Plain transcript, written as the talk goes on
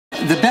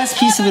The best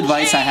piece of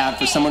advice I have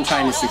for someone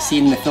trying to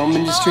succeed in the film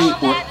industry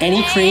or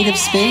any creative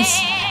space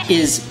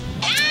is,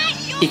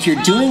 if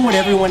you're doing what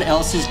everyone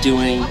else is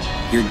doing,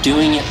 you're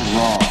doing it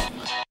wrong.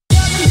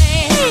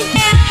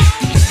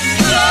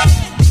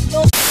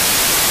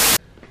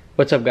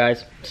 What's up,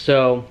 guys?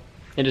 So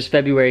it is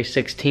February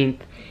 16th.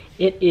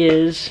 It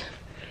is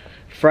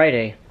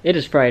Friday. It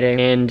is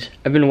Friday, and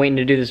I've been waiting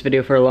to do this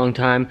video for a long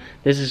time.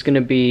 This is gonna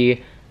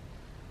be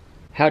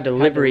how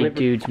Delivery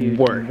Dudes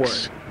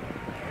works.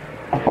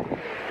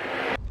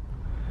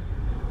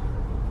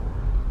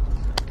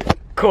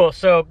 Cool,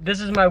 so this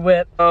is my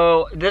whip.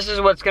 So this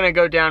is what's gonna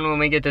go down when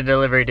we get to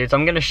Delivery Dudes.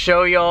 I'm gonna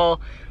show y'all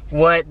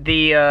what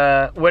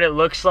it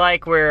looks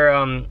like where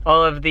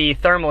all of the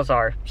thermals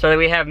are. So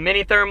we have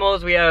mini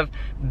thermals, we have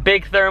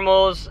big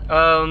thermals,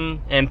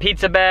 and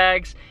pizza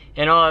bags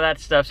and all of that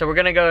stuff. So we're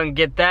gonna go and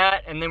get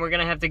that, and then we're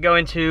gonna have to go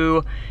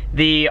into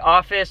the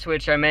office,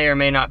 which I may or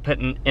may not put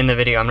in the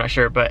video, I'm not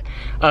sure, but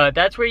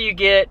that's where you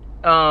get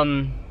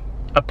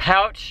a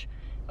pouch,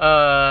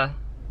 a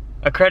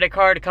credit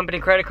card, a company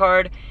credit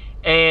card,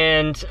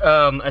 and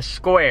a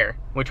square,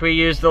 which we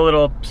use the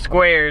little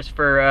squares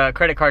for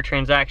credit card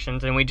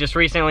transactions, and we just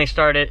recently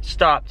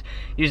stopped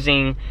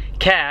using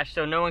cash,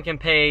 so no one can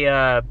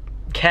pay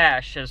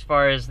cash as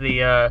far as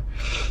the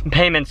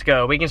payments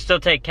go. We can still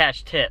take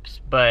cash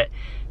tips, but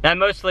that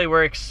mostly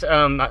works.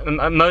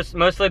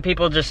 Mostly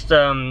people just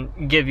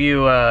give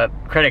you a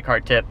credit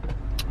card tip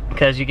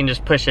because you can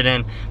just push it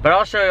in. But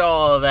I'll show you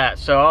all of that.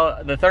 So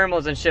all the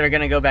thermals and shit are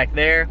gonna go back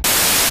there.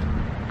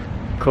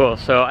 Cool,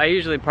 so I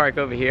usually park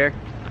over here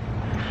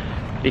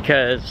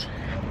because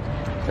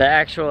the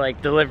actual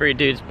like Delivery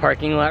Dudes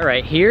parking lot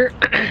right here,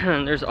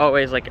 there's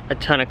always like a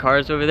ton of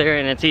cars over there,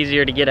 and it's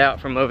easier to get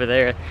out from over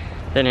there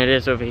than it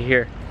is over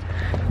here.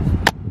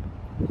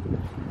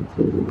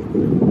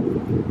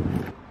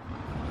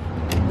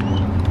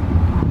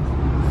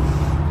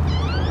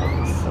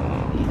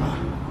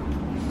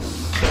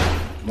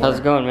 How's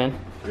it going, man?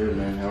 Good,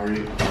 man. How are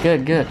you?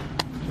 Good, good.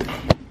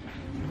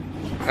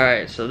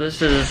 Alright, so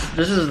this is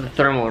the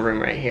thermal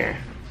room right here.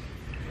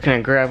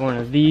 Gonna grab one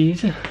of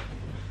these,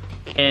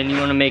 and you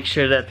want to make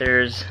sure that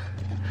there's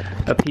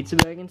a pizza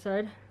bag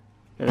inside,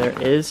 and there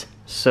is,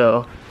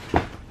 so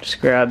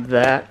just grab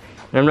that.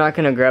 And I'm not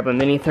gonna grab a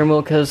mini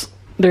thermal because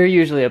they're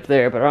usually up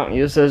there, but I don't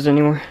use those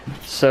anymore.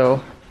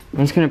 So I'm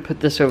just gonna put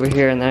this over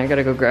here, and then I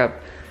gotta go grab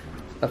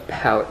a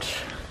pouch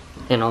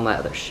and all my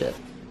other shit.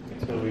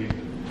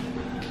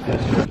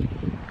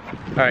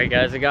 Alright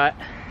guys, I got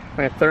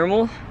my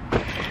thermal.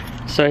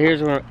 So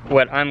here's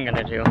what I'm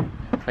gonna do.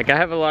 Like, I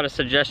have a lot of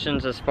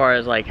suggestions as far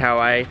as like how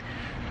I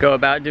go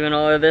about doing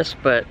all of this,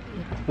 but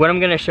what I'm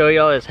gonna show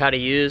y'all is how to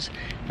use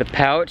the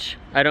pouch.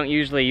 I don't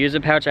usually use a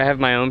pouch, I have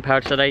my own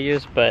pouch that I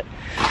use, but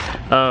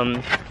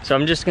so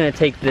I'm just gonna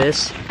take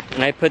this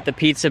and I put the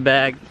pizza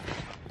bag.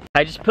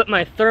 I just put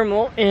my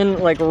thermal in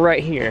like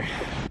right here.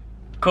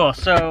 Cool,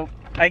 so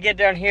I get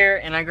down here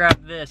and I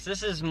grab this.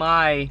 This is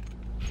my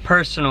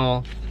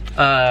personal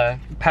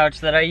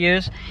pouch that I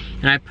use,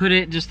 and I put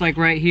it just like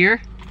right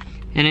here,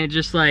 and it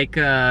just like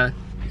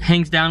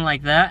hangs down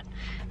like that.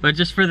 But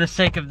just for the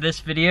sake of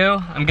this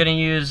video, I'm gonna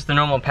use the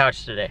normal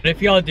pouch today. But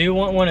if y'all do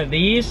want one of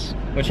these,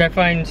 which I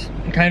find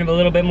kind of a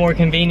little bit more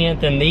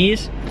convenient than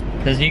these,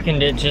 because you can,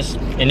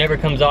 it never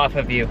comes off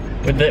of you.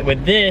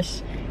 With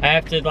this, I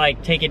have to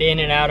like take it in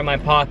and out of my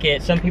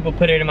pocket. Some people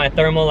put it in my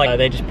thermal, like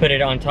they just put it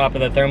on top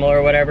of the thermal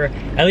or whatever.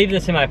 I leave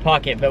this in my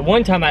pocket, but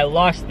one time I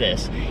lost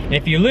this. And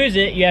if you lose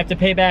it, you have to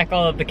pay back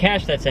all of the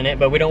cash that's in it,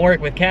 but we don't work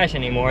with cash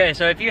anymore. Okay,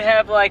 so if you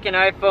have like an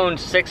iPhone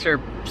 6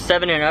 or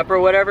 7 and up or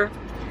whatever,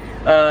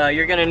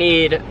 you're gonna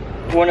need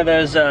one of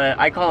those,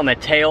 I call them a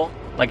tail,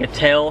 like a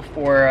tail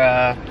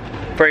for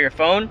your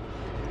phone.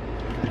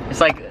 It's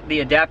like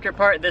the adapter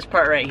part, this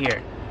part right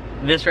here.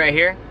 This right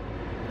here.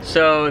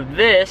 So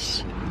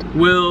this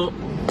will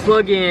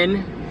plug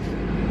in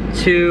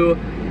to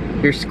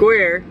your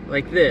square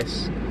like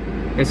this.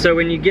 And so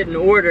when you get an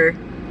order,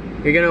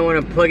 you're gonna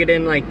wanna plug it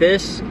in like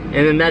this, and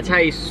then that's how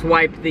you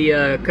swipe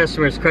the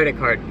customer's credit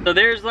card. So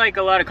there's like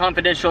a lot of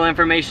confidential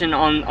information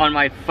on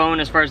my phone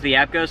as far as the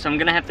app goes, so I'm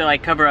gonna have to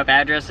like cover up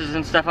addresses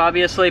and stuff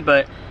obviously,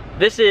 but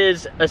this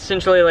is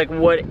essentially like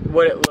what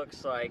it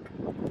looks like.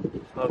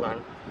 Hold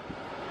on.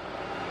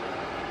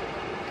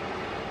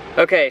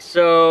 Okay,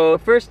 so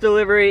first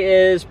delivery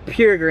is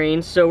Pure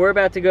Greens, so we're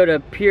about to go to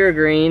Pure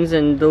Greens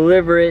and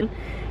deliver it.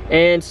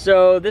 And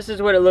so this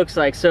is what it looks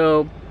like.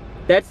 So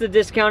that's the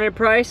discounted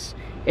price,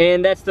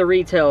 and that's the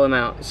retail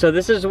amount. So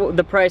this is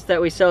the price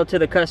that we sell to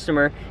the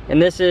customer,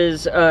 and this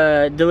is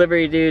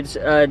Delivery Dude's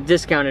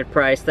discounted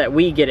price that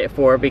we get it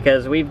for,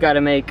 because we've got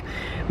to make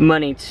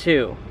money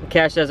too.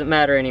 Cash doesn't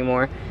matter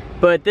anymore.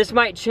 But this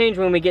might change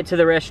when we get to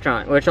the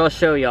restaurant, which I'll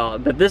show y'all.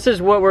 But this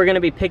is what we're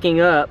gonna be picking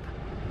up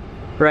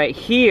right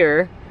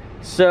here.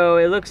 So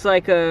it looks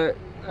like a,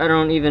 I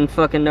don't even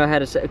fucking know how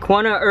to say,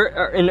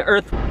 an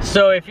earth.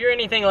 So if you're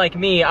anything like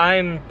me,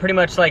 I'm pretty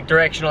much like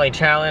directionally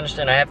challenged,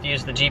 and I have to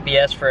use the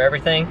GPS for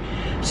everything.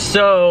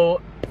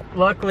 So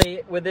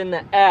luckily within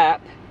the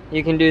app,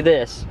 you can do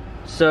this.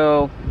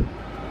 So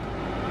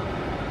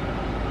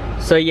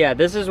So yeah,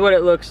 this is what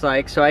it looks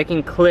like. So I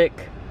can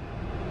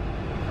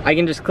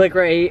just click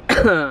right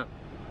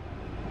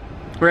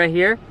right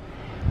here,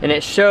 and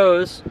it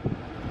shows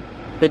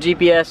the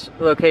GPS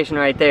location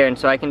right there. And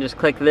so I can just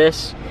click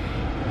this,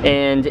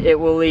 and it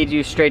will lead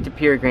you straight to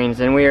Pure Greens,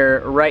 and we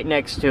are right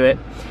next to it.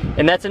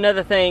 And that's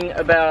another thing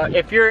about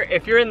if you're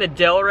in the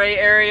Delray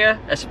area,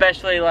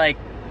 especially like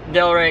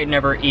Delray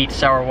never eats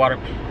sour water.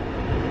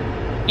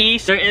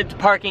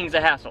 Parking's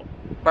a hassle.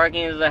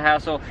 Parking is a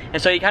hassle,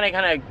 and so you kind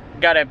of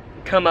gotta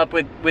come up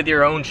with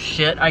your own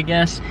shit, I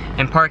guess,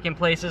 and park in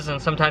places,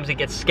 and sometimes it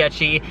gets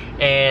sketchy,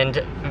 and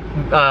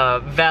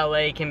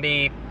valet can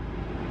be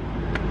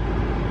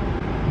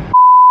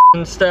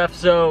and stuff.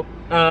 So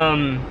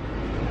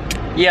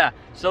yeah,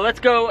 so let's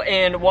go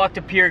and walk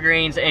to Pure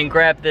Greens and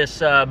grab this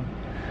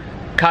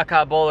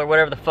caca bowl or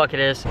whatever the fuck it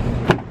is.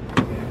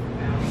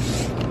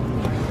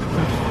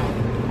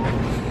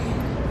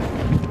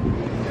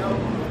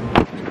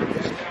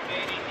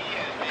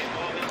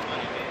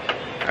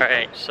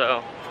 Alright,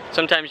 so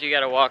sometimes you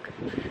gotta walk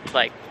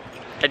like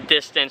a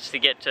distance to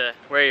get to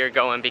where you're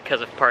going because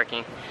of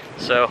parking.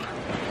 So,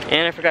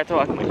 and I forgot to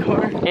lock my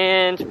car.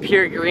 And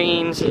Pure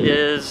Greens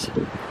is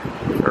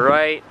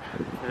right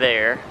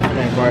there.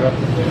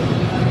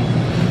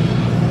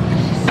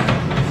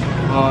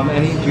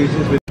 Any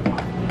juices with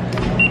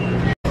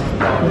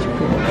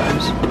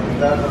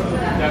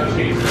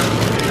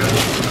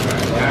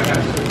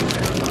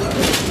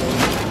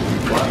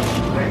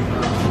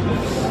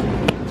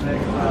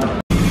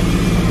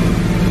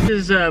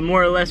This is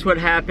more or less what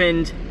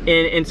happened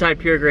inside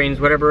Pure Greens,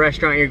 whatever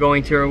restaurant you're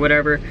going to or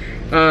whatever.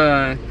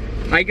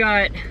 I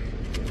got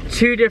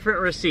 2 different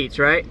receipts,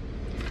 right?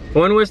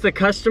 One was the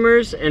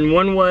customers and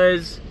one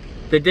was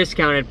the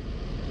discounted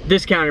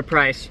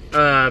price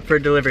for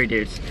delivery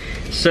dudes.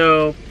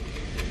 So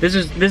this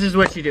is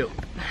what you do.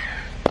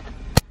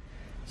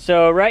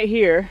 So right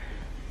here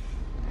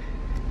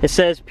it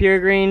says Pure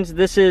Greens.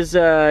 This is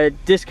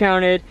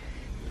discounted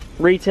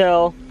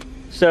retail.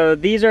 So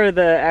these are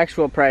the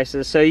actual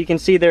prices. So you can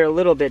see they're a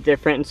little bit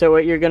different. And so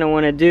what you're gonna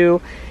wanna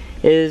do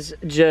is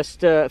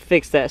just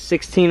fix that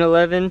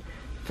 $16.11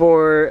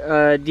 for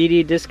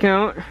DD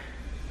discount.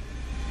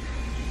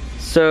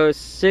 So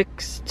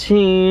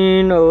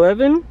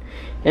 $16.11,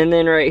 and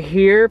then right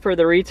here for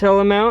the retail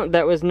amount,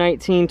 that was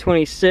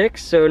 $19.26.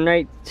 So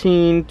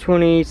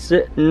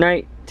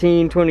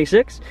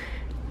 $19.26.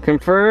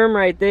 Confirm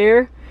right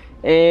there.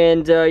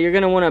 And you're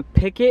gonna want to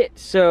pick it.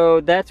 So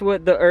that's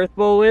what the earth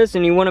bowl is,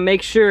 and you want to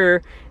make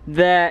sure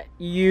that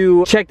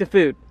you check the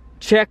food.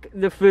 Check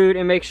the food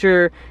and make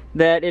sure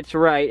that it's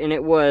right, and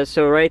it was.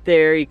 So right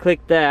there, you click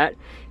that,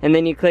 and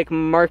then you click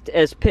marked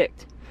as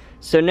picked.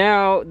 So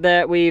now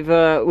that we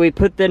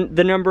put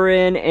the number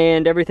in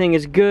and everything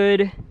is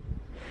good,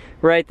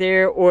 right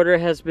there, order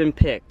has been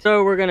picked.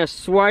 So we're gonna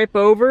swipe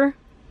over.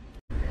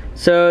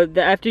 So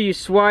after you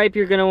swipe,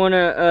 you're gonna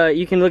wanna,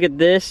 you can look at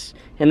this,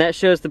 and that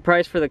shows the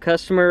price for the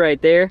customer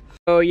right there.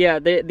 So yeah,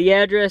 the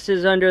address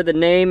is under the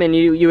name, and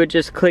you would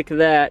just click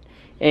that,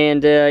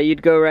 and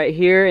you'd go right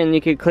here, and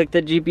you could click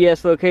the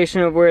GPS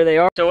location of where they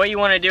are. So what you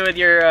wanna do with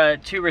your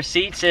 2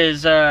 receipts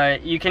is, I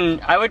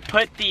would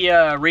put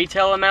the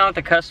retail amount,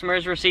 the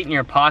customer's receipt, in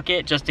your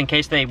pocket, just in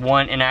case they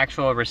want an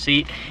actual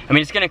receipt. I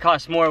mean, it's gonna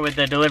cost more with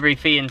the delivery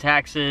fee and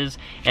taxes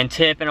and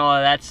tip and all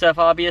of that stuff,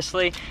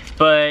 obviously.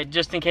 But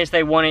just in case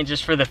they want it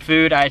just for the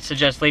food, I'd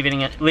suggest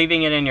leaving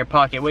it in your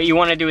pocket. What you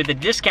wanna do with the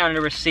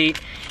discounted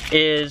receipt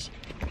is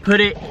put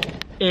it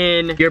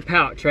in your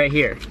pouch right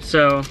here.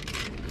 So,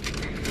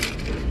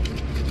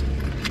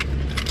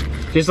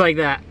 just like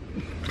that.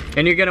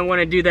 And you're gonna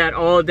wanna do that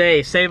all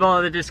day. Save all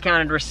of the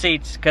discounted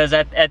receipts, because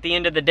at the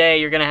end of the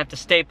day, you're gonna have to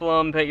staple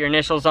them, put your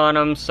initials on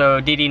them,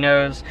 so DD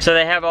knows. So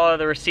they have all of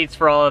the receipts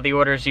for all of the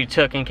orders you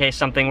took in case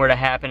something were to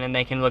happen, and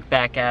they can look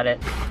back at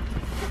it.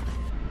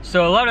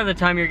 So a lot of the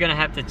time you're gonna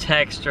have to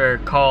text or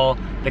call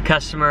the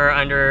customer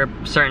under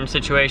certain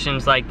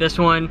situations like this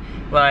one.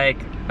 Like,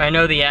 I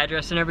know the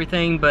address and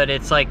everything, but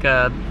it's like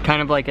a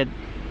kind of like a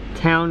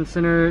town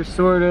center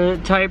sort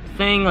of type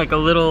thing, like a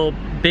little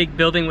big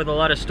building with a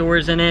lot of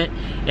stores in it.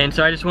 And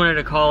so I just wanted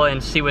to call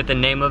and see what the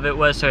name of it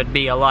was, so it'd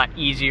be a lot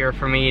easier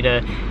for me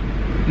to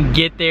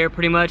get there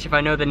pretty much if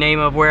I know the name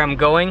of where I'm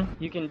going.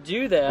 You can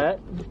do that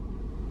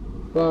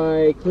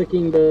by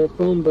clicking the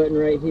phone button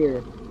right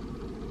here.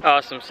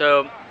 Awesome.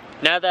 So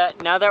now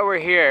that we're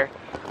here,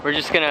 we're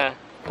just gonna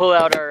pull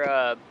out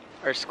our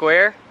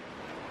square.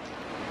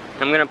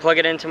 I'm gonna plug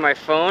it into my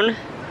phone.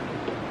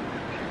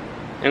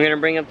 I'm gonna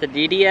bring up the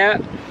DD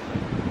app,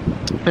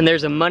 and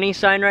there's a money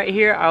sign right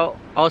here.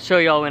 I'll show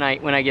y'all when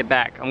I get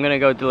back. I'm gonna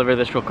go deliver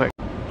this real quick.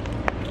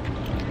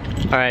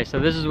 All right, so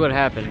this is what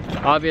happened.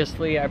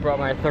 Obviously, I brought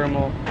my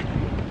thermal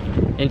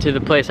into the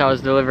place I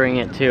was delivering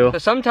it to. So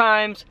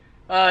sometimes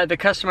the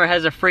customer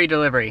has a free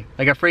delivery,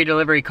 like a free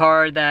delivery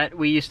card that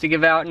we used to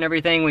give out and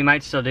everything. We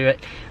might still do it.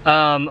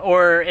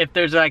 Or if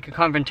there's like a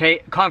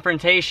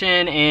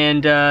confrontation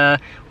and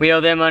we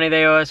owe them money,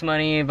 they owe us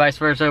money, vice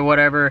versa,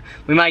 whatever,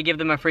 we might give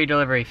them a free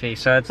delivery fee.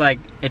 So it's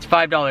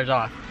 $5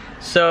 off.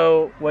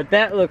 So what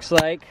that looks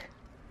like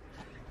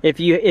if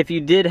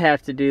you did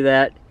have to do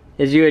that,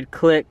 is you would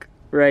click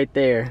right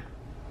there,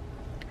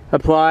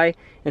 apply,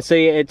 and so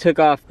it took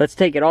off. Let's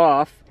take it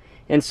off.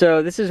 And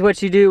so this is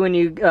what you do when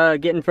you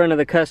get in front of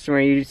the customer.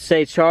 You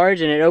say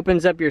charge, and it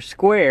opens up your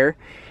square,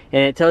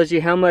 and it tells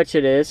you how much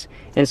it is.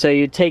 And so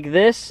you take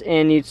this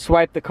and you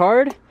swipe the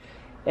card,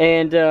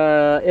 and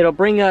it'll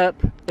bring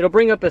up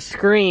a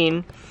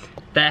screen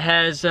that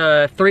has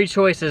 3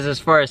 choices as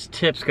far as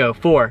tips go.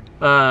 4.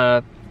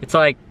 It's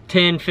like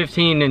 10,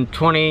 15, and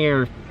 20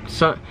 or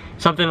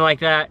something like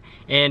that.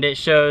 And it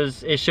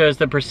shows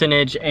the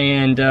percentage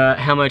and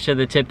how much of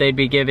the tip they'd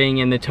be giving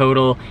and the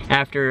total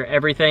after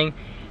everything.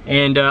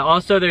 And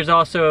also there's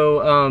also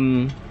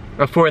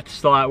a 4th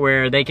slot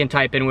where they can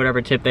type in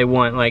whatever tip they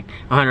want, like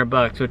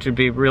 $100, which would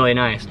be really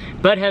nice.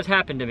 But has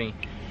happened to me.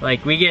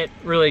 Like, we get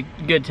really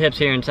good tips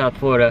here in South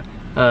Florida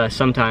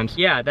sometimes.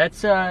 Yeah,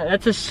 that's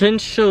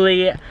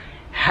essentially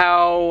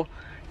how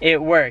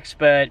it works.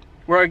 But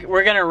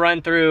we're gonna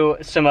run through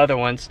some other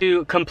ones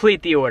to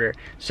complete the order.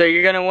 So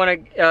you're gonna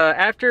want to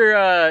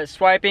after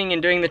swiping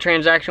and doing the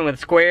transaction with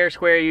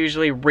Square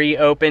usually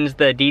reopens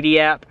the DD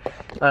app,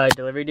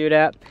 Delivery Dude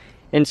app.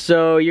 And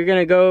so you're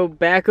gonna go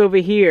back over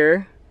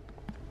here,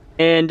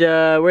 and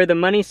where the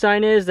money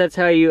sign is, that's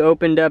how you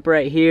opened up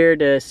right here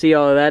to see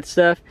all of that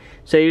stuff.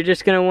 So you're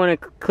just gonna want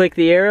to click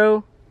the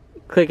arrow,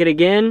 click it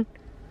again,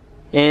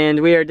 and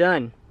we are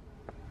done.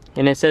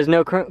 And it says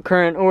no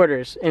current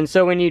orders. And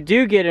so when you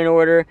do get an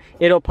order,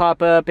 it'll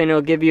pop up and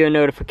it'll give you a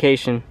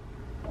notification.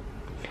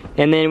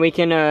 And then we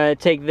can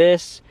take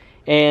this,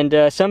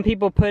 and some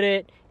people put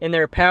it in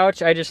their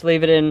pouch. I just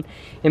leave it in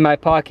my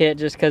pocket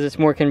just because it's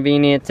more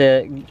convenient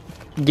to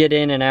get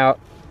in and out.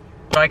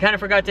 So I kind of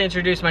forgot to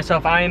introduce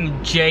myself.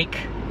 I'm Jake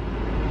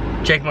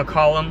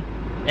McCollum,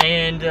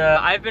 and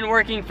I've been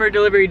working for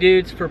Delivery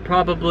Dudes for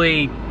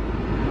probably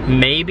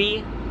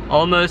maybe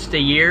almost a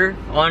year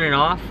on and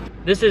off.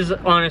 This is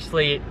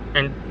honestly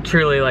and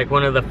truly like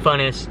one of the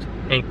funnest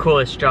and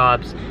coolest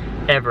jobs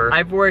ever.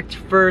 I've worked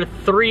for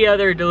 3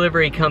 other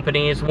delivery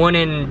companies, one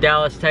in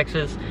Dallas,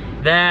 Texas,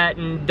 that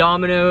and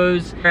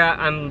Domino's.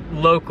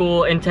 I'm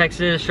local in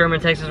Texas, Sherman,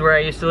 Texas, where I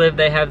used to live.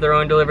 They have their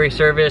own delivery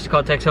service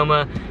called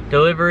Texoma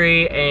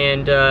Delivery,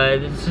 and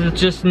this is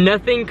just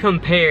nothing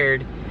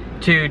compared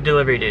to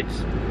Delivery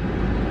Dudes.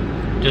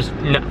 Just,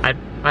 no,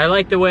 I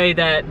like the way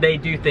that they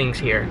do things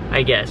here,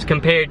 I guess,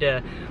 compared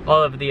to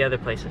all of the other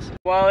places.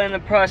 While in the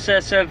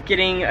process of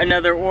getting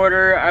another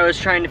order, I was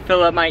trying to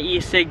fill up my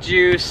e-cig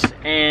juice,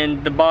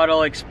 and the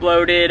bottle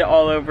exploded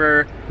all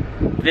over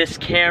this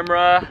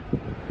camera.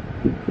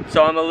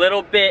 So I'm a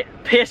little bit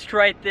pissed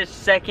right this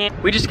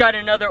second. We just got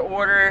another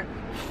order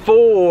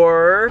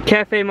for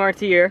Cafe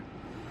Martyr,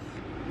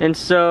 and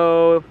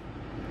so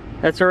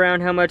that's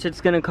around how much it's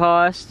gonna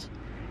cost.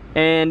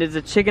 And it's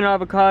a chicken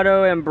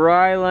avocado and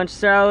brie lunch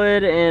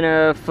salad and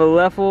a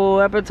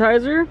falafel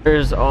appetizer.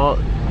 There's all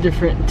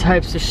different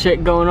types of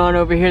shit going on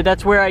over here.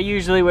 That's where I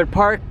usually would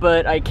park,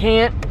 but I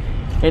can't.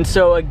 And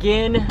so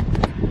again,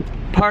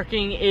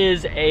 parking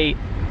is a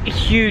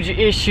huge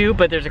issue,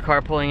 but there's a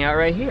car pulling out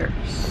right here.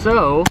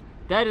 So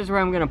that is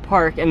where I'm gonna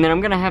park, and then I'm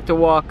gonna have to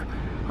walk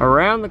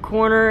around the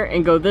corner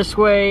and go this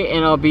way,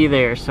 and I'll be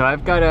there. So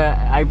I've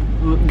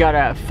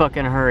gotta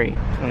fucking hurry.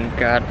 Oh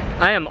God,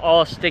 I am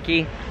all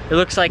sticky. It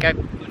looks like I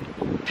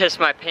pissed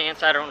my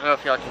pants. I don't know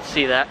if y'all can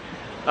see that.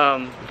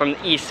 From the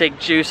e-cig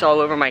juice all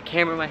over my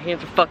camera. My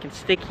hands are fucking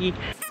sticky.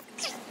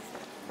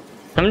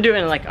 I'm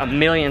doing like a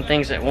million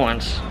things at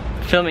once.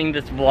 Filming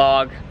this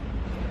vlog,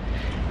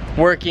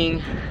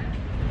 working,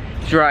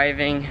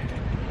 driving,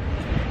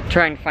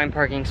 trying to find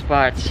parking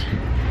spots,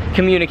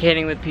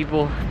 communicating with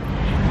people.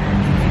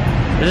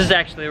 This is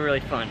actually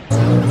really fun.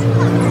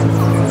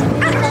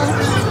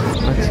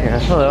 Let's see.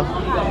 Hello.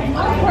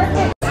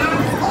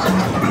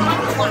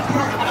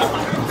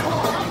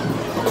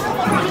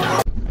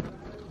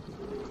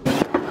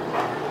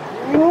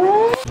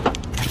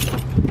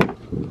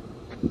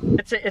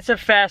 It's a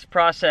fast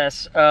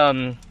process,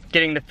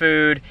 getting the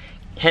food,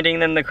 handing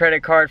them the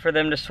credit card for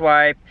them to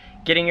swipe,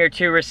 getting your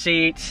 2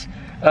 receipts,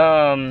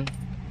 and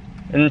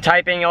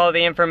typing all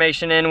the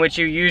information in, which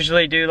you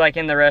usually do like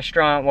in the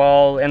restaurant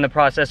while in the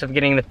process of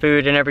getting the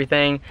food and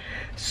everything.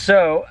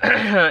 So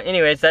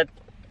anyways,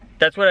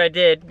 that's what I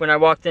did when I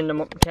walked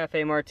into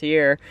Cafe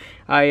Martyr.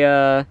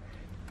 The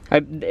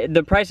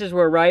prices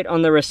were right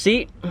on the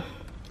receipt,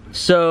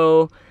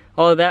 so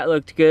all of that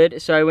looked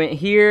good. So I went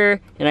here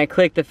and I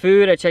clicked the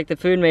food, I checked the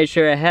food, made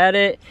sure I had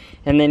it,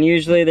 and then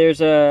usually there's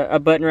a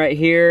button right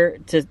here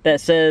that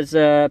says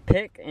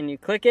pick, and you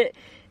click it,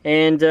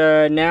 and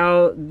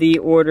now the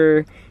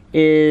order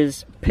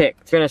is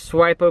picked. I'm gonna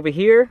swipe over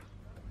here,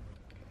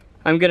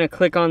 I'm gonna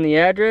click on the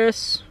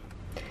address,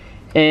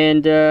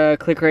 and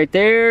click right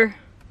there,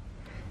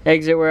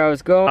 exit where I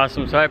was going.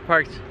 Awesome, so I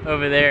parked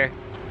over there.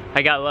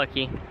 I got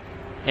lucky.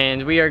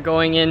 And we are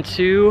going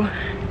into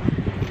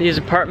these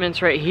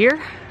apartments right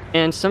here,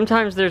 and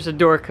sometimes there's a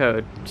door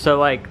code, so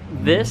like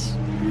this,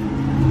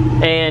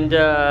 and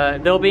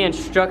there'll be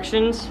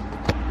instructions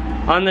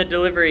on the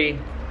Delivery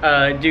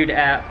Dude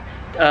app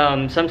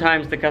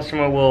sometimes the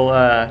customer will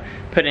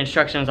put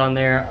instructions on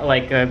there,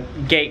 like a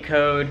gate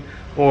code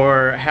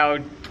or how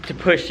to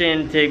push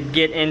in to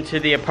get into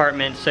the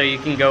apartment so you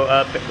can go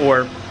up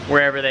or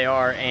wherever they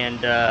are and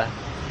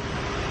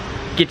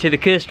get to the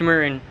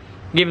customer and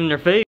give them their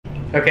food.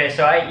 Okay,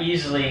 so I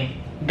easily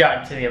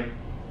got to the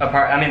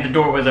apartment. I mean, the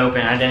door was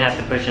open. I didn't have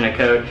to push in a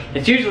code.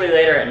 It's usually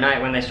later at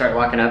night when they start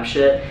locking up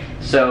shit.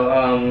 So,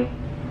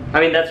 I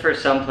mean, that's for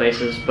some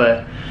places,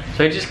 but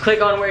so you just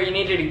click on where you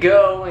needed to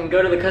go and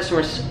go to the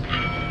customer's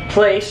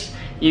place.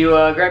 You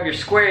grab your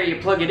square, you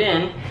plug it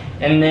in,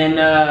 and then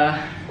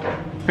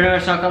pretty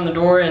much knock on the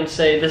door and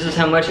say this is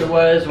how much it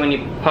was when you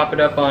pop it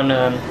up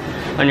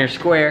on your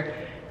square.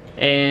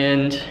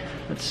 And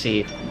let's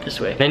see, this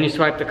way. Then you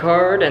swipe the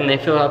card and they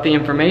fill out the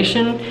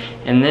information,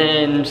 and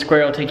then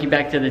Square will take you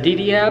back to the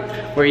DD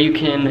app where you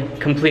can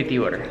complete the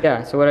order.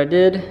 Yeah, so what I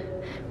did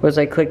was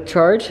I clicked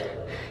charge.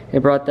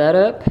 It brought that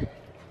up.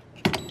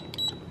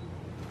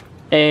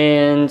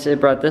 And it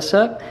brought this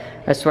up.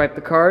 I swiped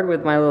the card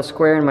with my little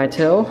square and my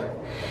till.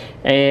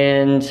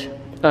 And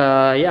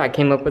yeah, I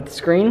came up with the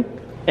screen.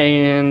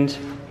 And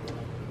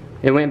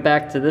it went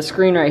back to this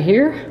screen right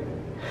here.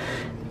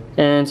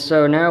 And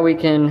so now we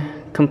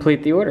can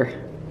complete the order.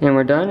 And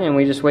we're done, and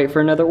we just wait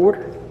for another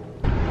order.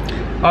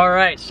 All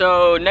right,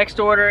 so next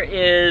order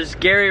is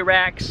Gary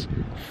Rack's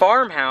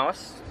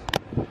farmhouse.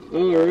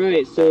 All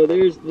right, so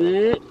there's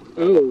that.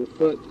 Oh,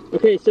 fuck.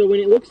 Okay, so when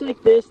it looks like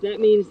this,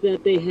 that means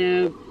that they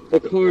have the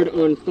card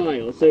on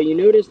file. So you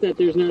notice that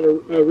there's not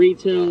a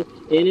retail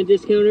and a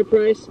discounted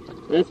price.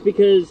 That's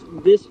because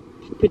this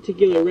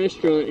particular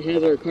restaurant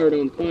has our card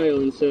on file,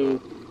 and so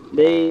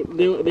they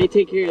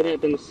take care of that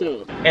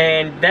themselves.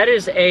 And that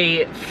is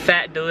a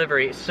fat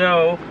delivery.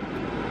 So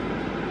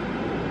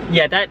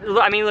yeah, that,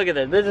 I mean, look at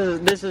this.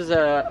 This is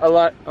a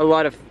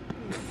lot of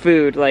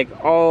food, like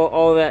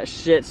all that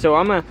shit. So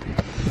I'm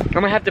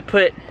gonna have to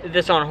put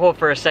this on hold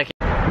for a second.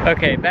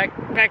 Okay,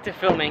 back to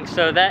filming.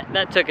 So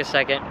that took a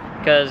second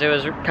because it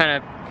was kind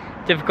of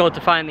difficult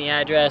to find the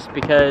address,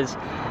 because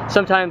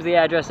sometimes the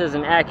address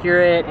isn't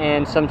accurate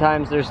and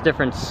sometimes there's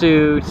different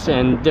suits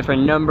and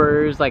different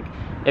numbers. Like,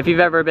 if you've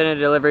ever been a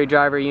delivery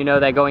driver, you know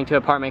that going to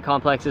apartment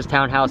complexes,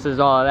 townhouses,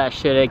 all of that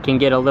shit, it can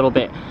get a little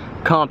bit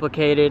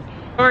complicated.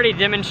 I already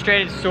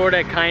demonstrated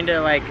sorta kinda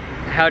like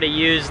how to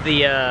use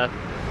the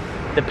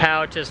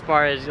pouch as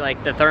far as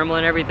like the thermal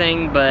and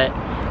everything, but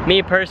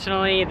me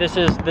personally, this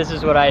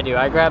is what I do.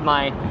 I grab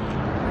my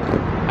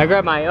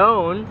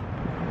own.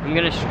 I'm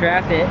gonna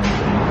strap it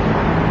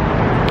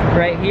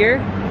right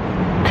here.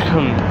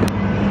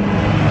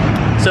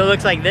 So it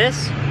looks like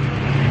this.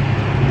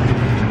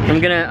 I'm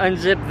gonna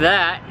unzip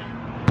that.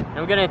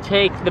 I'm gonna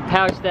take the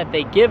pouch that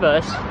they give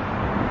us.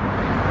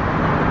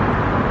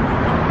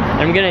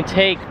 I'm gonna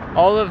take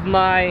all of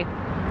my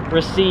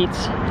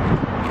receipts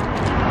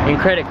and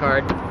credit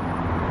card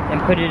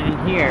and put it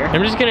in here.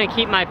 I'm just gonna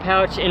keep my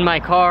pouch in my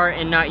car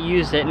and not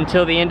use it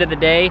until the end of the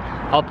day.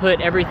 I'll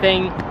put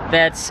everything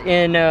that's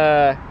in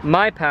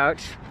my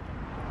pouch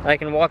I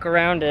can walk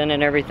around in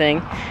and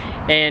everything,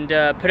 and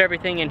put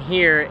everything in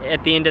here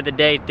at the end of the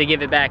day to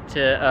give it back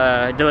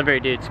to delivery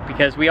dudes,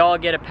 because we all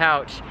get a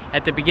pouch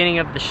at the beginning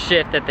of the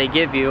shift that they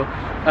give you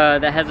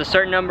that has a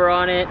certain number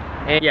on it.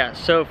 And yeah,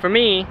 so for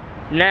me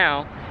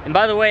now, and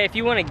by the way, if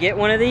you want to get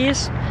one of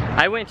these,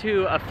 I went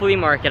to a flea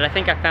market. I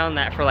think I found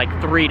that for like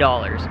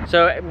 $3.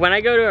 So when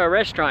I go to a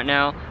restaurant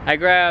now, I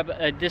grab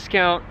a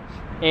discount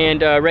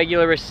and a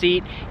regular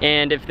receipt,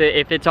 and if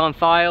it's on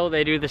file,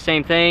 they do the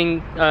same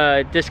thing,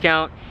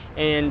 discount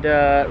and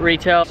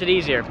retail. It's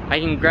easier. I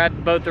can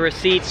grab both the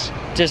receipts,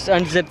 just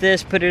unzip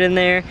this, put it in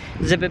there,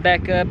 zip it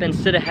back up,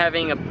 instead of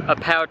having a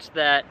pouch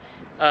that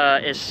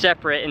is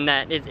separate and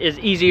that it is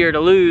easier to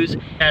lose.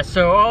 Yeah,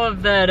 so all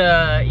of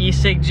that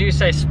e-cig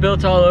juice I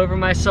spilt all over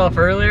myself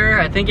earlier,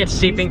 I think it's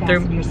seeping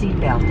through your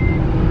seatbelt.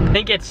 I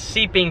think it's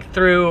seeping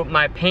through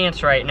my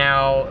pants right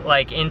now,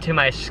 like into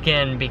my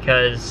skin,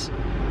 because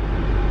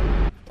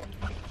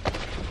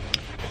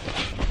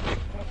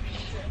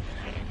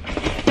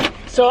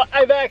so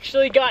I've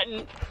actually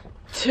gotten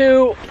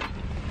 2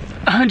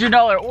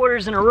 $100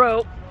 orders in a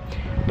row,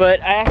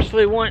 but I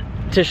actually want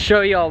to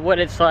show y'all what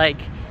it's like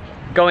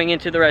going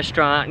into the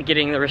restaurant and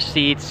getting the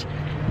receipts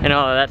and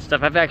all of that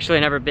stuff. I've actually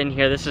never been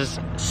here. This is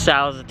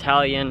Sal's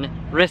Italian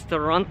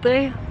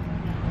Ristorante?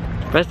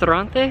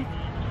 Ristorante?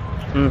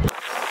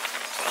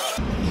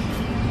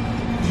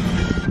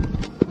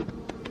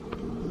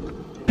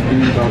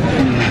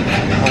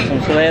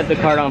 Awesome, so they have the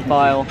card on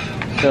file,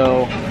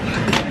 so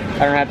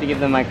I don't have to give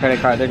them my credit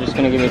card. They're just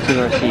gonna give me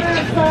 2 receipts.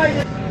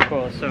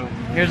 Cool, so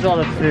here's all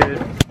the food.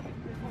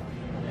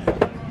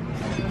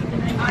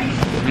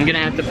 I'm gonna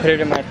have to put it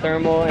in my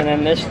thermal, and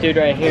then this dude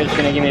right here is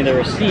gonna give me the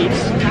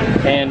receipts,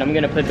 and I'm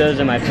gonna put those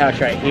in my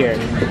pouch right here.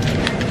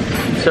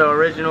 So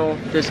original,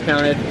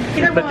 discounted,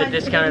 put the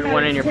discounted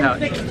one in your pouch.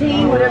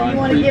 16, whatever you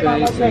want to give,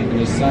 I'll take. When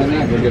you sign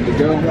that, we're good to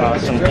go.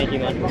 Awesome, thank you,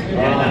 man.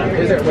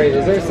 Is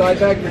there a side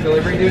bag for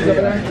delivery dudes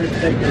over there?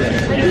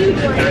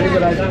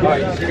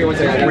 Alright, just give me 1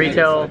 second.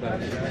 Retail.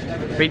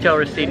 retail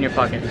receipt in your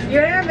pocket.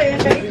 You're in,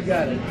 baby.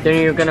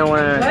 Then you're gonna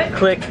wanna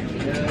click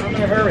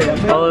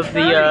all of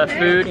the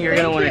food. You're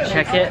gonna wanna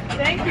check it.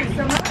 Thank you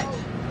so much.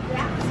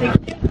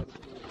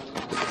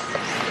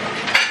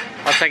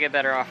 I'll check it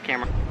better off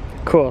camera.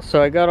 Cool,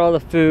 so I got all the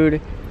food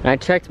and I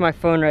checked my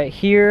phone right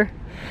here.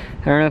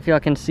 I don't know if y'all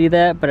can see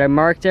that, but I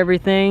marked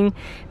everything,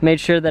 made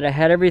sure that I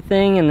had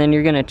everything, and then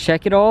you're gonna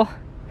check it all.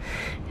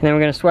 And then we're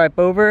gonna swipe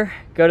over,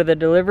 go to the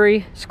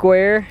delivery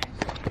square,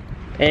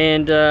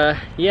 and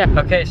yeah.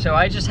 Okay, so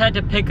I just had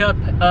to pick up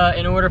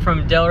an order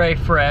from Delray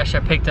Fresh. I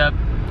picked up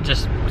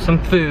just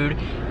some food.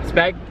 It's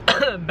back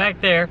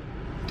back there.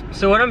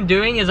 So what I'm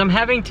doing is I'm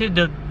having to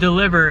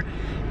deliver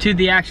to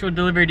the actual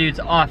delivery dude's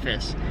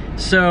office.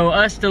 So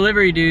us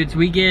delivery dudes,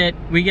 we get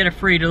a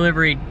free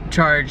delivery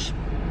charge,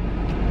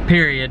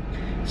 period.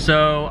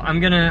 So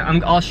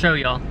I'll show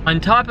y'all. On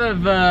top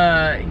of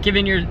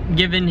giving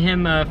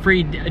him a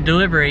free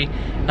delivery,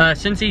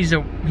 since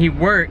he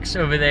works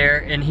over there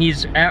and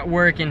he's at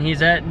work and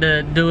he's at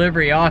the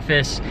delivery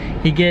office,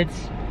 he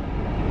gets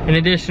an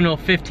additional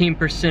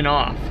 15%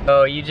 off.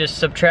 So you just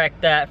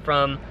subtract that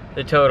from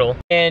the total.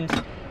 And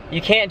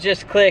you can't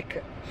just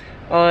click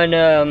on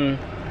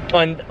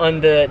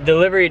the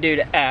delivery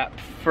dude app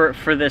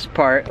for this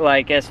part,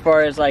 like as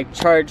far as like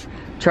charge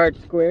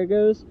square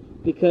goes,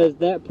 because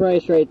that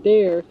price right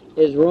there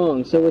is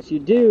wrong. So what you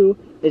do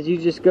is you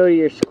just go to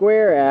your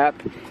Square app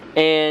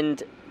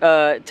and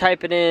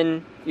type it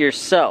in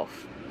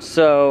yourself.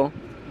 So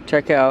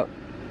check out.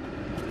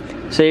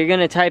 So you're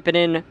gonna type it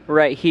in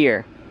right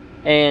here,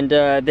 and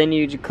then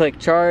you click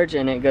charge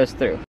and it goes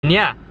through. And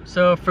yeah,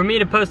 so for me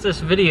to post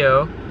this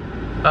video,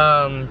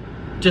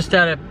 just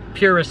out of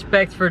pure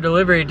respect for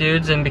delivery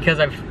dudes and because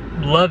I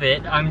love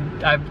it, I'm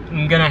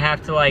gonna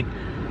have to like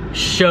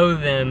show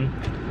them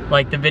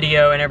like the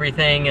video and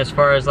everything as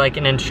far as like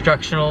an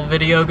instructional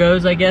video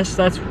goes. I guess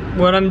that's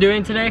what I'm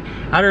doing today.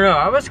 I don't know,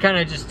 I was kind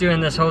of just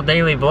doing this whole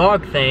daily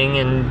vlog thing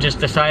and just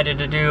decided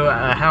to do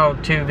a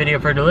how-to video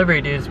for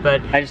delivery dudes,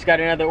 but I just got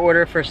another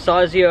order for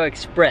Sazio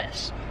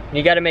Express.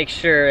 You got to make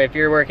sure if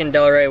you're working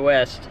Delray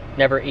West,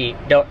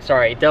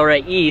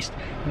 Delray East,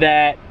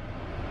 that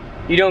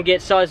you don't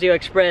get Sazio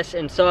Express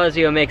and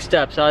Sazio mixed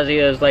up.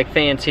 Sazio is like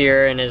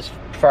fancier and is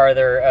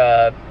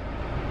farther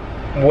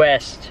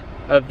west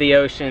of the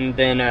ocean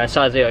than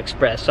Sazio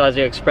Express.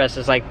 Sazio Express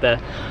is like the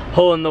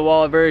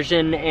hole-in-the-wall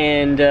version,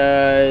 and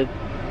I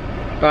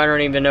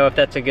don't even know if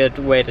that's a good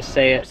way to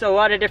say it. So a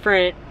lot of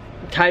different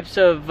types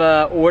of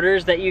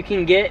orders that you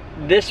can get.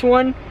 This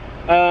one,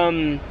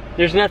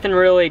 there's nothing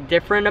really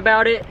different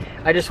about it.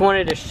 I just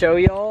wanted to show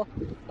y'all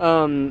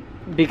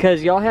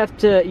because you have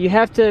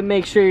to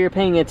make sure you're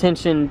paying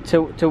attention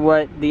to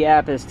what the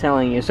app is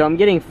telling you. So I'm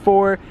getting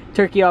 4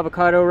 turkey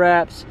avocado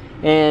wraps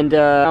and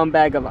a pound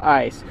bag of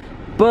ice.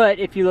 But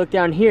if you look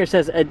down here, it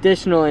says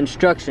additional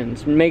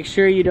instructions. Make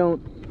sure you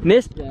don't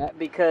miss that,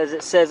 because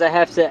it says I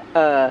have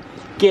to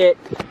get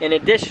an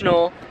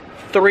additional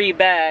 3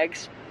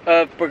 bags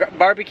of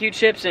barbecue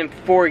chips and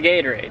 4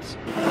 Gatorades.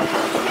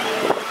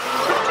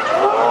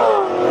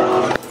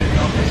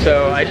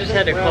 So I just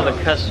had to call the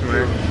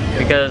customer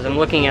because I'm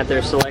looking at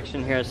their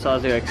selection here at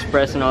Sazio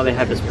Express and all they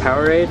have is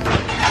Powerade.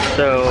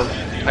 So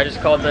I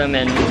just called them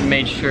and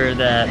made sure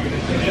that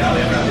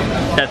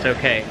that's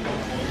okay.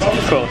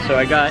 Cool, so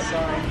I got,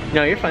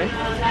 no, you're fine.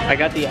 I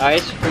got the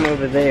ice from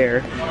over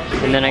there,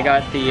 and then I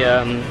got the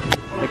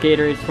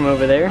Gatorades from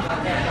over there,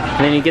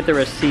 and then you get the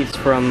receipts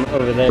from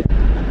over there.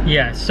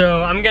 Yeah,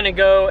 so I'm gonna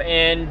go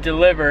and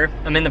deliver.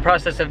 I'm in the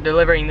process of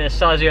delivering this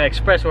Sazio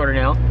Express order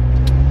now,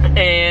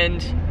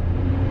 and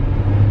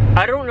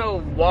I don't know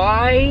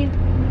why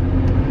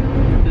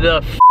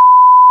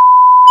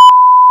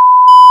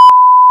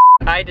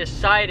I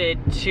decided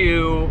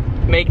to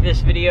make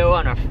this video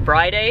on a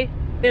Friday.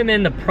 I'm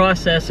in the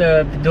process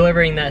of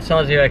delivering that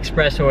Sazio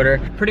Express order.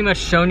 Pretty much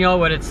shown y'all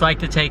what it's like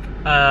to take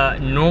a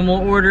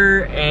normal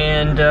order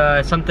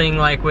and something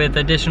like with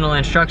additional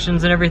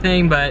instructions and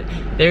everything, but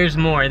there's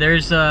more.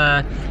 There's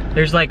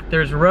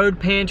road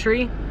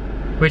pantry,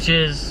 which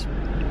is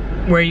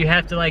where you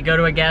have to like go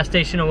to a gas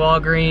station, a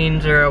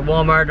Walgreens or a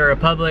Walmart or a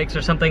Publix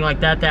or something like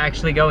that to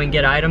actually go and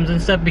get items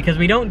and stuff, because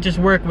we don't just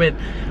work with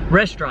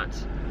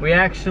restaurants. We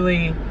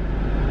actually,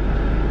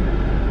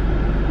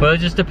 well, it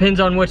just depends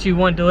on what you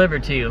want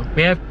delivered to you.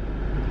 We have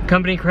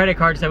company credit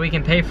cards that we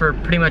can pay for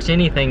pretty much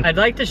anything. I'd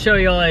like to show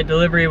y'all a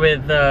delivery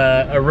with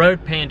a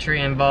road pantry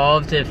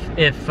involved if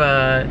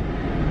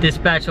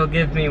dispatch will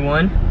give me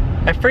one.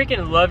 I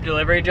freaking love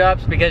delivery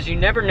jobs because you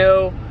never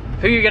know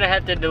who you're gonna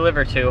have to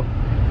deliver to.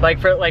 Like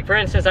for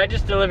instance, I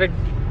just delivered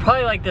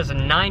probably like this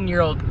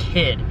 9-year-old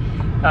kid.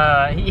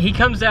 He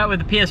comes out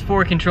with a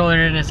PS4 controller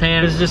in his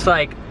hand. It's just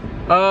like,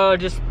 oh,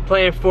 just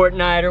playing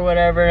Fortnite or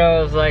whatever. And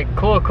I was like,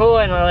 cool, cool.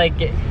 And I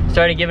like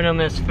started giving him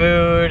his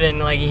food, and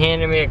like he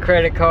handed me a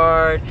credit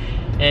card,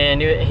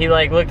 and he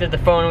like looked at the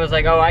phone and was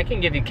like, oh, I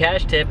can give you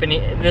cash tip. And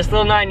this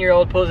little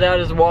 9-year-old pulls out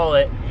his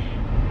wallet,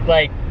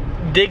 like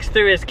digs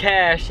through his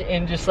cash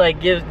and just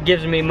like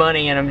gives me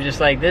money. And I'm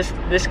just like, this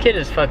kid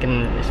is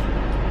fucking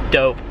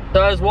dope.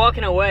 So I was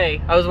walking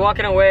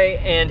away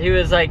and he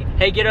was like,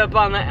 hey, get up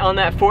on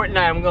that Fortnite,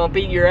 I'm gonna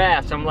beat your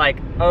ass. I'm like,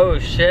 oh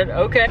shit,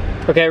 okay.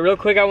 Okay, real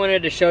quick, I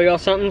wanted to show y'all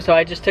something. So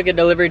I just took a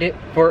delivery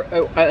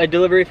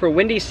for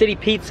Windy City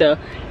Pizza,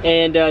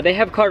 and they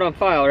have card on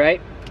file,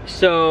 right?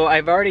 So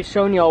I've already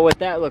shown y'all what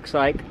that looks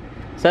like.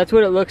 So that's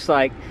what it looks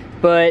like.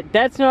 But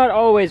that's not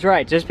always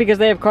right. Just because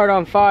they have card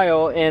on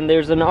file and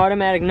there's an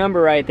automatic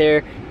number right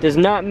there does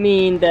not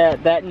mean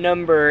that that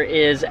number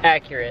is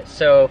accurate.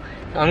 So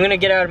I'm gonna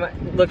get out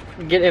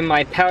of get in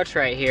my pouch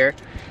right here.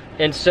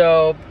 And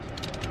so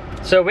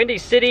Windy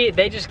City,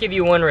 they just give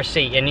you one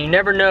receipt, and you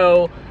never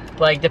know,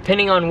 like,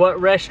 depending on what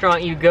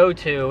restaurant you go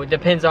to,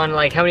 depends on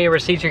like how many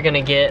receipts you're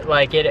gonna get.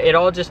 Like it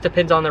all just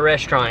depends on the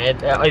restaurant.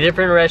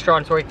 Different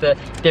restaurants work the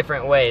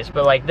different ways.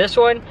 But like this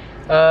one,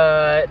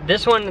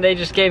 they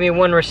just gave me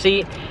one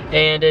receipt,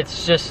 and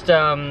it's just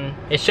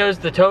it shows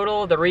the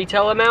total, the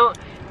retail amount,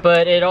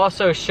 but it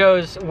also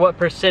shows what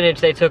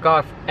percentage they took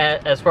off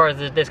as far as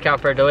the discount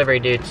for delivery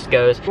dudes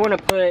goes. I want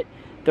to put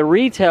the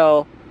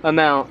retail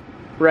amount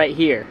right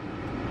here.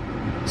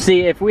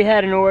 See, if we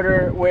had an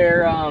order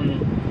where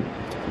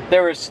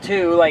there was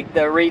two, like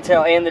the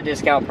retail and the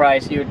discount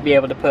price, you would be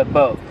able to put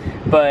both.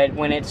 But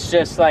when it's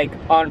just like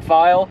on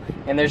file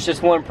and there's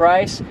just one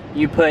price,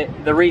 you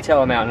put the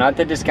retail amount, not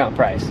the discount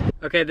price.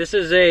 Okay, this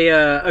is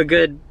a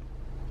good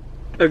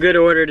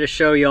order to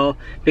show y'all,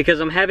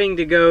 because I'm having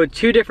to go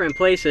 2 different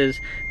places,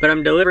 but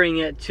I'm delivering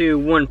it to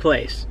one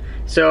place.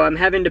 So I'm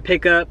having to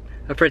pick up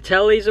a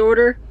Fratelli's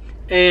order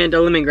and a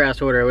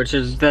lemongrass order, which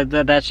is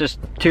that's just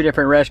 2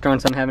 different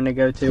restaurants I'm having to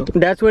go to.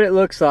 That's what it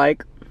looks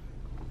like.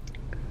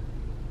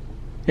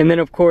 And then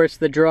of course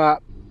the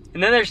drop.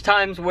 And then there's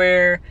times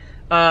where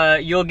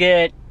you'll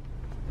get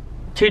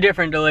 2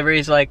 different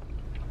deliveries. Like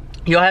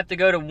you'll have to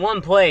go to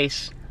one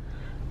place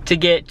to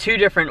get 2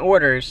 different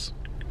orders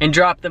and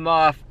drop them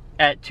off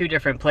at 2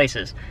 different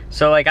places.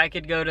 So like I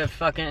could go to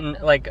fucking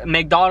like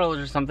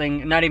McDonald's or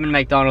something, not even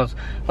McDonald's,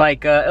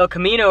 like El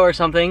Camino or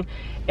something,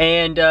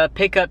 and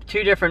pick up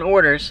 2 different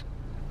orders,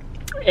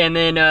 and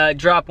then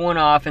drop one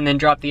off and then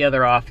drop the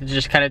other off. It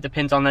just kind of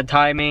depends on the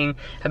timing,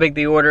 how big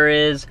the order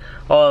is,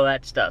 all of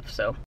that stuff.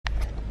 So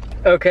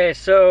okay,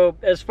 so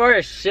as far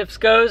as shifts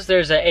goes,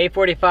 there's a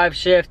 8:45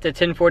 shift, a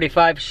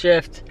 10:45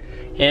 shift,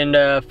 and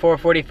a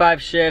 4:45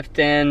 shift,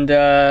 and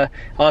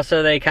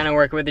also they kind of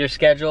work with your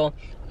schedule.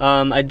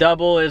 A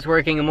double is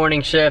working a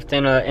morning shift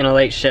and a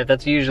late shift.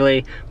 That's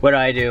usually what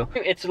I do.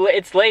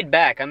 It's laid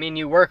back. I mean,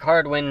 you work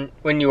hard when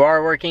you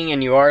are working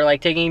and you are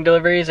like taking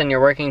deliveries and you're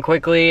working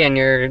quickly and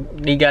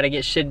you gotta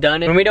get shit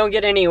done. And when we don't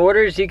get any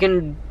orders, you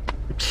can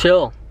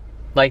chill.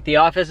 Like the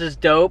office is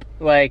dope.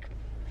 Like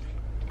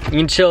you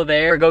can chill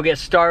there, or go get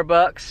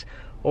Starbucks,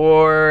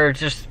 or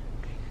just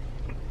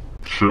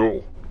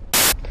chill.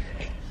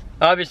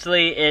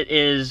 Obviously, it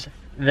is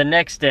the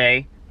next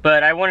day.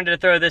 But I wanted to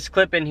throw this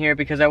clip in here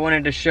because I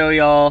wanted to show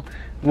y'all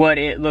what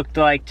it looked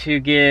like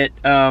to get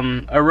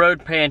a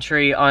road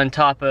pantry on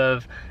top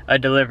of a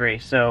delivery.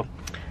 So,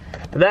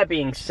 that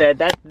being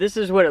said, this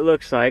is what it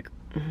looks like.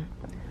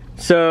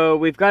 So,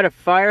 we've got a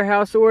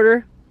firehouse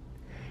order,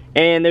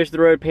 and there's the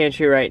road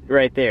pantry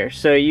right there.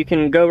 So, you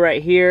can go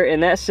right here,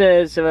 and that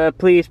says,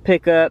 please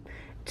pick up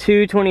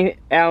 2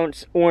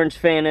 20-ounce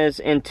orange Fantas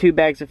and 2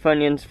 bags of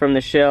Funyuns from the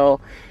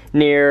shell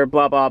near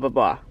blah, blah, blah,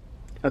 blah.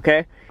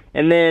 Okay?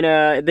 And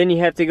then you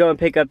have to go and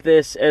pick up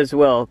this as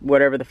well,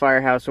 whatever the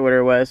firehouse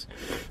order was,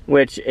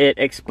 which it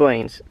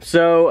explains.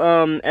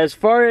 So as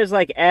far as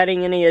like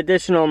adding any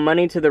additional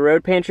money to the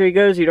road pantry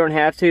goes, you don't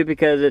have to,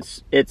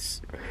 because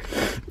it's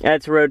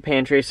road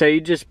pantry. So you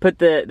just put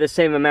the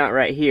same amount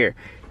right here.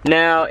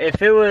 Now,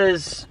 if it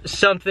was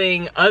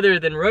something other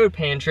than road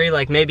pantry,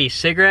 like maybe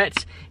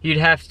cigarettes, you'd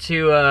have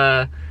to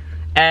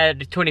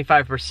add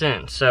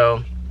 25%.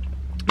 So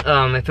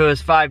if it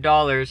was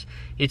 $5,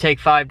 you take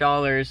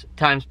 $5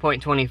 times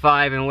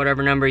 0.25, and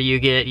whatever number you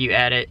get, you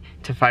add it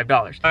to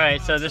 $5.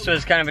 Alright, so this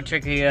was kind of a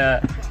tricky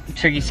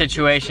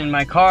situation.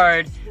 My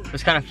card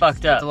was kind of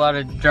fucked up. A lot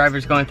of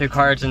drivers going through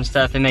cards and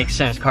stuff, it makes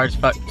sense. Cards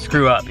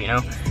screw up, you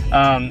know?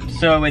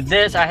 So with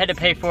this, I had to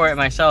pay for it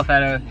myself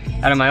out of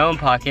my own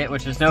pocket,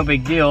 which is no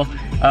big deal.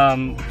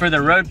 For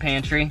the road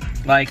pantry,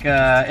 like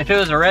if it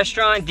was a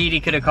restaurant, Dee Dee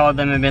could have called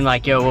them and been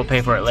like, yo, we'll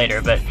pay for it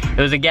later. But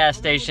it was a gas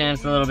station,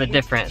 it's a little bit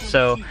different.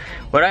 So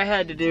what I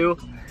had to do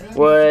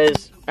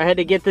was I had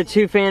to get the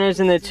 2 Fantas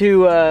and the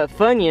 2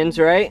 Funyuns,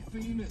 right?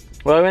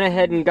 Well, I went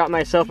ahead and got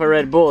myself a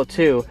Red Bull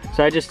too.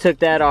 So I just took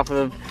that off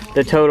of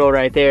the total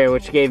right there,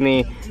 which gave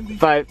me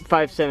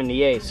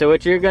 $5.78. So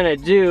what you're gonna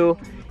do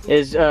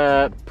is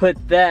put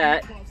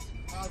that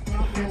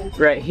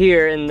right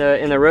here in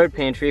the road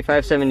pantry,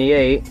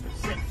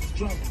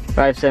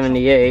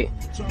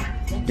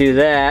 $5.78. Do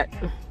that.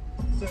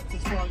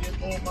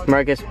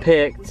 Mark as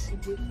picked,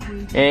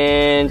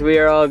 and we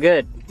are all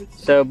good.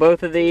 So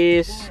both of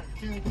these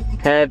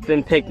have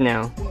been picked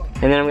now.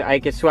 And then I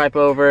can swipe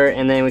over,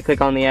 and then we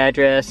click on the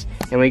address,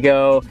 and we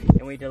go,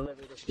 and we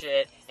deliver the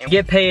shit. And we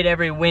get paid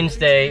every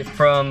Wednesday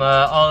from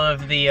all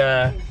of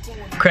the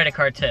credit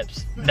card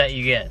tips that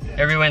you get.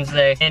 Every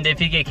Wednesday. And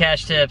if you get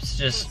cash tips,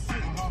 just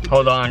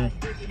hold on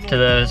to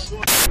those.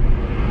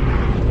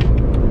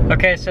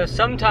 Okay, so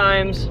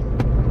sometimes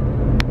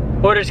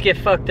orders get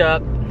fucked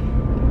up.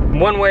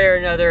 One way or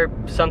another,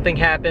 something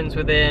happens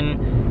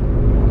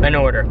within an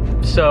order.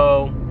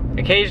 So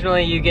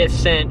occasionally you get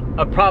sent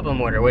a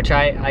problem order, which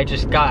I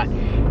just got.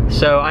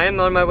 So I am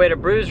on my way to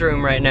Brews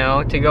Room right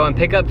now to go and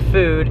pick up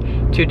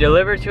food to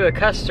deliver to a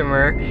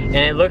customer, and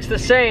it looks the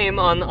same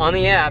on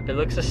the app. It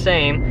looks the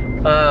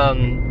same,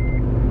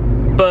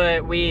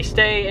 but we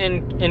stay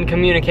in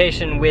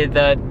communication with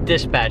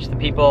dispatch, the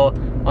people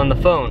on the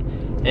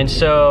phone, and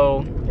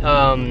so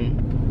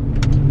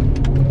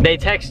they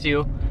text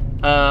you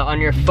on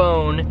your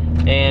phone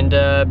and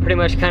pretty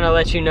much kind of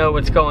let you know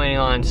what's going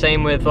on.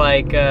 Same with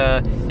like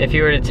if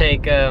you were to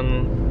take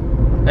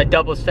a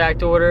double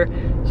stacked order.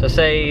 So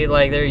say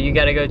like you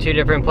got to go 2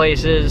 different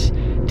places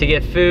to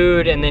get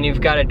food, and then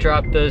you've got to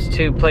drop those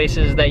 2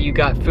 places that you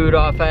got food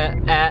off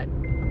at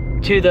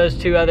to those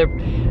 2 other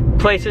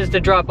places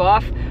to drop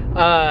off.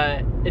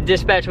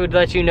 Dispatch would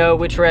let you know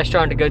which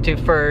restaurant to go to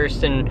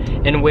first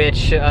and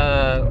which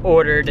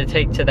order to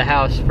take to the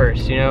house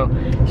first, you know.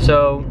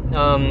 So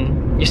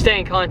you stay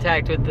in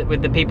contact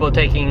with the people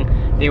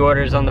taking the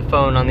orders on the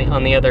phone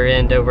on the other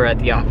end over at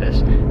the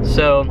office.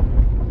 So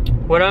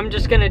what I'm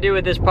just gonna do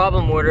with this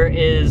problem order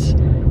is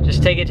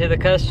just take it to the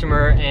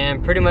customer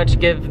and pretty much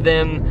give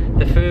them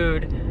the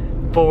food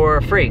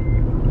for free.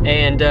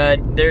 And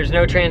there's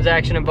no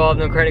transaction involved,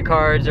 no credit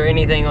cards or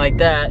anything like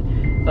that.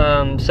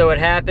 So what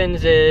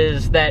happens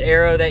is that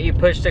arrow that you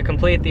push to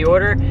complete the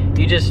order,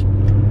 you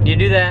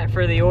do that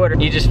for the order.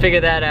 You just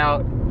figure that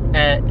out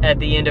at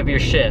the end of your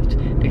shift.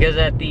 Because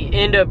at the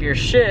end of your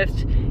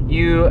shift,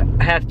 you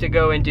have to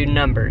go and do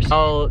numbers.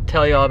 I'll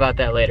tell you all about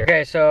that later.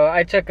 Okay, so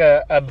I took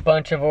a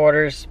bunch of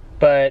orders,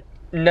 but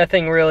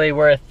nothing really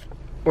worth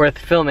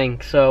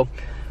filming. So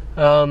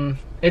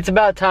it's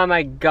about time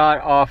I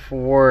got off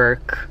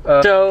work.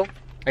 So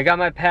I got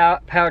my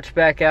pouch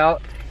back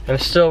out. I'm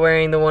still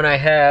wearing the one I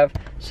have.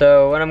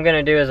 So what I'm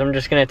gonna do is I'm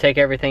just gonna take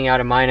everything out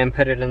of mine and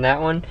put it in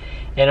that one.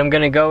 And I'm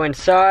gonna go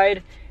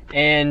inside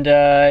and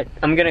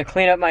I'm gonna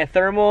clean up my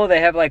thermal.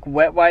 They have like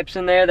wet wipes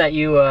in there that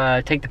you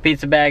take the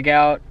pizza bag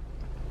out,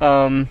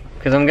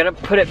 because I'm gonna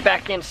put it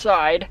back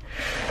inside.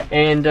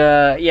 And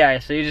yeah,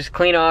 so you just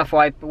clean off,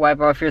 wipe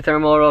off your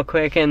thermal real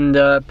quick and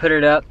put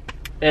it up.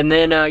 And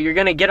then you're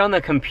gonna get on the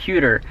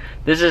computer.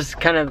 This is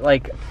kind of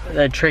like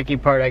the tricky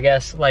part, I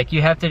guess. Like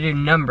you have to do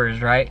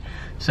numbers, right?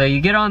 So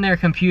you get on their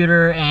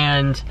computer,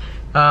 and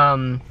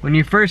when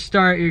you first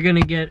start, you're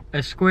gonna get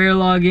a Square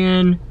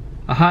login,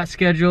 a Hot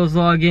Schedules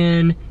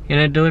login, and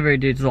a Delivery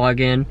Dudes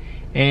login.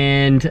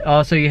 And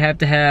also you have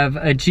to have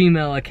a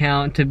Gmail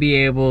account to be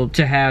able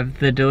to have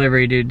the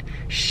Delivery Dude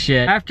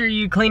shit. After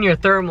you clean your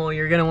thermal,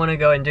 you're gonna wanna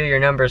go and do your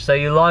numbers. So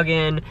you log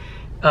in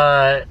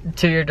to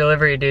your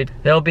Delivery Dude.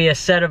 There'll be a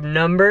set of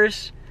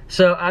numbers.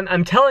 So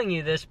I'm telling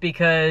you this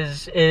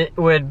because it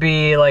would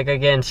be like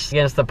against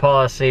the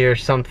policy or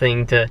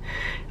something to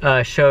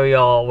show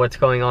y'all what's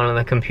going on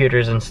the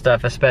computers and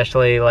stuff,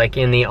 especially like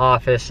in the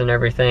office and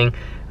everything.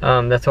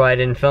 That's why I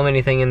didn't film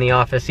anything in the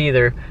office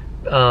either.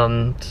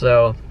 But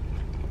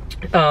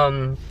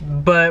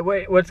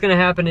wait, what's gonna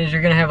happen is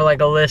you're gonna have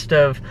like a list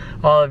of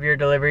all of your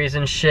deliveries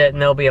and shit,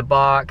 and there'll be a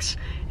box,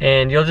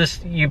 and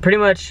you pretty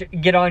much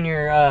get on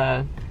your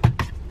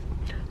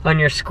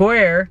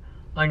Square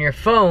on your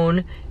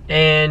phone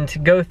and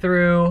go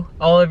through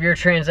all of your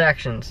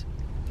transactions.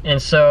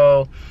 And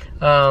so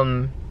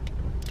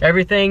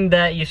everything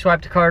that you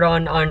swiped a card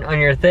on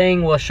your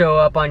thing will show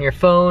up on your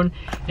phone,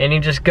 and you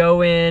just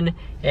go in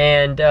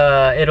and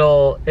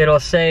it'll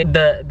say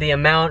the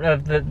amount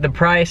of the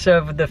price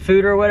of the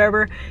food or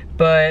whatever,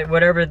 but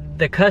whatever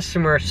the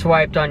customer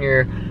swiped on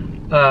your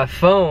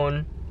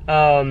phone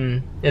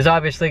is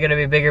obviously going to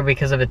be bigger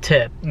because of a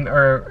tip,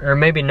 or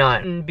maybe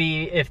not.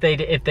 Be if they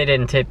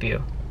didn't tip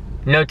you.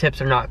 No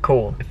tips are not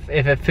cool.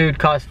 If a food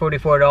costs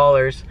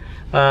 $44,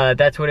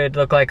 that's what it'd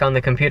look like on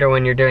the computer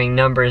when you're doing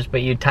numbers,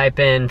 but you type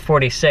in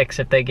 46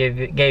 if they gave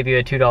you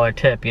a $2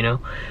 tip, you know.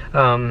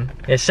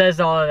 It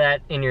says all of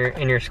that in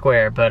your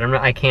Square, but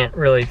I can't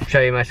really show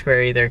you my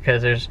Square either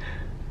because there's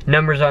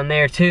numbers on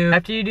there too.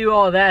 After you do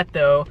all that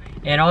though,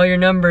 and all your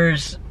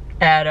numbers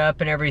add up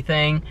and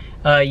everything,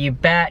 you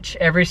batch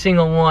every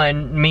single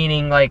one,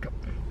 meaning like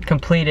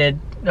completed.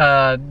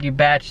 You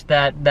batch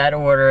that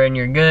order and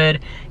you're good.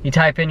 You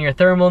type in your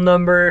thermal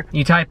number,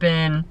 you type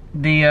in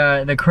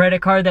the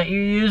credit card that you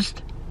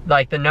used,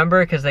 like the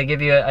number, because they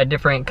give you a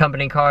different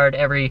company card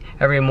every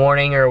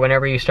morning or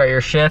whenever you start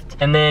your shift,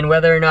 and then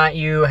whether or not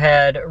you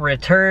had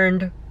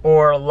returned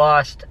or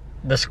lost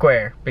the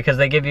Square, because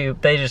they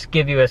just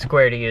give you a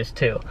Square to use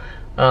too.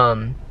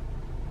 And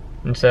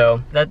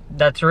so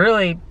that's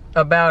really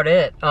about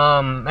it.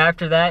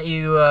 After that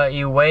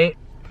you wait,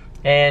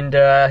 and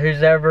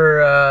who's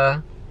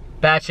ever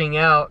batching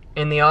out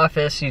in the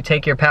office, you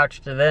take your pouch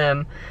to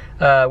them.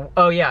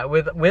 Oh yeah,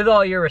 with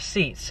all your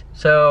receipts.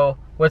 So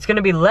what's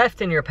gonna be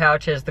left in your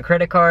pouch is the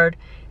credit card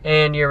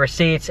and your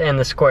receipts and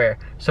the square.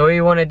 So what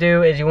you want to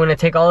do is you want to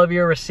take all of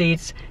your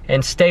receipts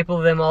and staple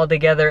them all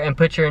together and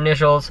put your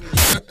initials